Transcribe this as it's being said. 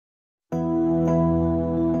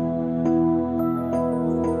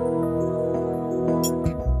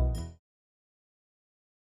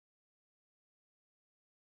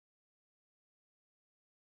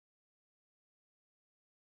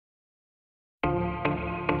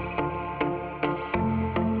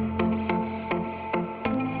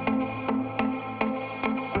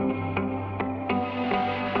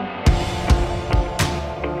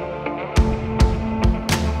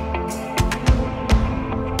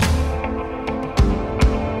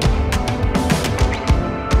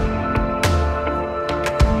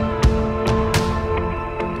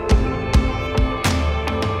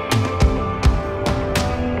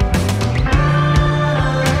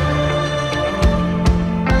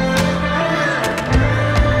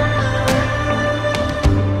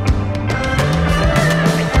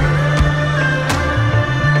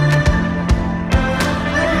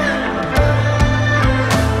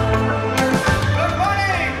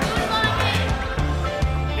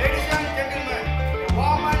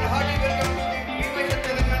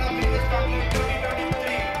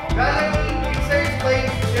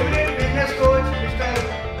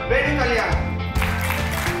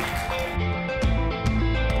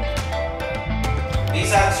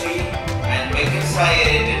WEVYSYA and WEVYSYA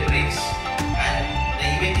Aerated Bricks, and the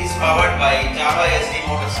event is powered by Java SD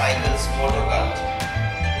Motorcycles Motocult.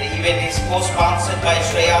 The event is co-sponsored by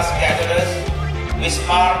Shreya's Caterers,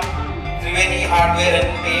 Wismar, Triveni Hardware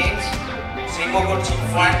and Paints, Srimogo Chip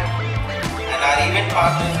Fund, and our event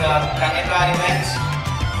partners are Kanyaka Events,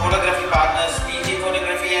 photography partners PG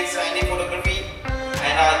Photography and Sandy Photography,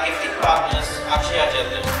 and our gifting partners Akshaya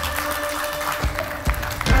Jadler.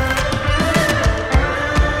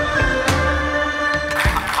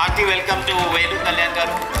 Hearty welcome to Venu Kalyan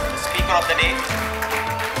garu, speaker of the day.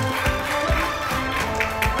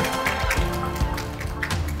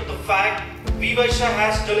 The fact WEVYSYA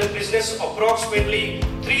has done a business approximately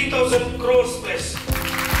 3,000 crores plus.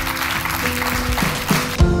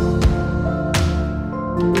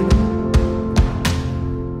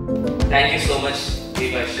 Thank you so much,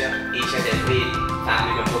 WEVYSYA, each and every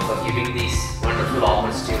family member for giving this wonderful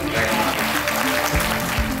opportunity.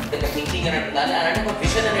 Thinking and a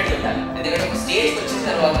vision and a stage which is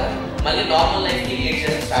a normal life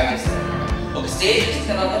start. Okay, stage which is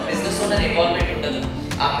a business owner involvement.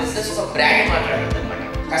 Our business is a brand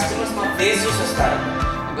customers ma face chustaro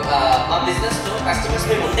ma business lo customers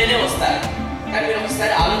me untene vastaro కానీ మీరు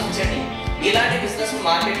ఒకసారి ఆలోచించండి ఇలాంటి business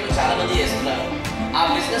market లో చాలా మంది చేస్తున్నారు ఆ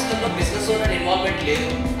బిజినెస్ లో బిజినెస్ ఓనర్ ఇన్వాల్వ్మెంట్ లేదు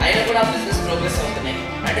అయినా కూడా ఆ బిజినెస్ ప్రోగ్రెస్ అవుతున్నాయి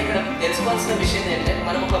అంటే ఇక్కడ తెలుసుకోవాల్సిన విషయం ఏంటంటే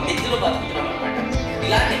మనం ఒక మిత్తులో బతుకుతున్నాం అన్నమాట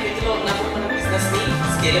ఇలాంటి మిత్తులో ఉన్నప్పుడు మనం బిజినెస్ ని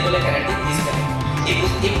స్కేలబుల్ కరెక్ట్ తీసుకెళ్ళాలి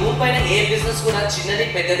ఈ భూమి పైన ఏ బిజినెస్ కూడా చిన్నది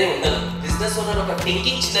పెద్దది ఉండదు బిజినెస్ ఓనర్ ఒక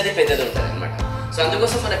థింకింగ్ చిన్నది పెద్దది ఉంటుంది అన్నమాట సో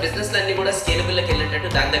అందుకోసం మన బిజినెస్ అన్ని కూడా స్కేలబుల్ లోకి వెళ్ళేటట్టు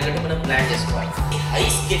దాని తగ్గట్టు మనం ప్లాన్ చేసుకోవాలి హై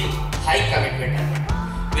స్కిల్ హై కమిట్మెంట్ అన్నమాట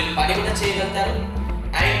వీళ్ళు పని కూడా చేయగలుగుతారు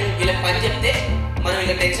అండ్ వీళ్ళకి పని చెప్తే మనం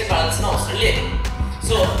ఇలా టెన్షన్ పడాల్సిన అవసరం లేదు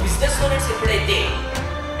సో బిజినెస్ ఓనర్స్ ఎప్పుడైతే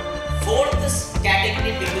ఫోర్త్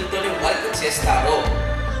కేటగిరీ పీపుల్తో వర్క్ చేస్తారో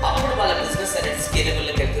అప్పుడు వాళ్ళ బిజినెస్ అనేది స్కేలబుల్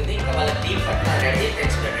లోకి వెళ్తుంది ఇంకా వాళ్ళ టీం పట్ల అనేది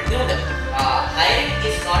టెన్షన్ అనేది ఉండదు hiring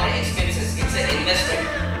is not expenses it's an investment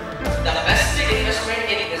the best investment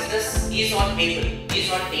in business is on people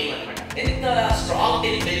is on team అన్నమాట ఎంత స్ట్రాంగ్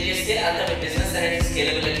టీమ్ బిల్డ్ చేస్తే అంత మీ బిజినెస్ అనేది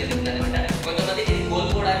స్కేలబుల్ లోకి వెళ్తుంది అనమాట కొంతమంది ఇది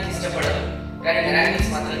కోల్పోవడానికి ఇష్టపడరు కానీ మెరాకిల్స్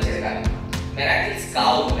మాత్రం జరగాలి మెరాకిల్స్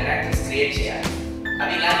కావు మెరాకిల్స్ క్రియేట్ చేయాలి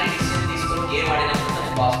అవి ఇలాంటి డిసిషన్ తీసుకొని గేమ్ ఆడినప్పుడు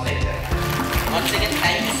మనకు పాజిటివ్ అవుతారు once again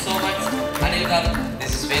thank you so much Anil గారు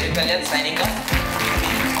this is Venu Kalyan signing off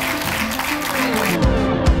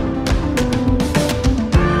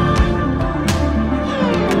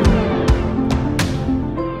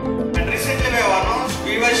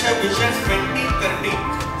WEVYSYA Vision 2030.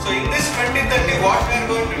 So in this 2030, what we are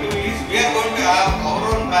going to do is we are going to have our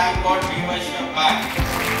own bank called WEVYSYA Bank.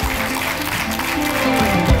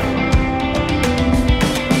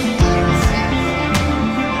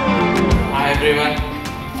 Hi everyone,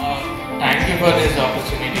 thank you for this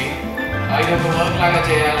opportunity. I have a work laga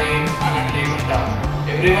cheyali anante unta.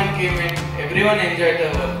 Everyone came in, everyone enjoyed the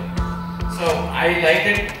work. So I liked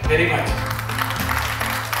it very much.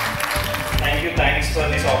 Thanks for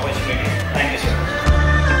this opportunity. Thank you, sir.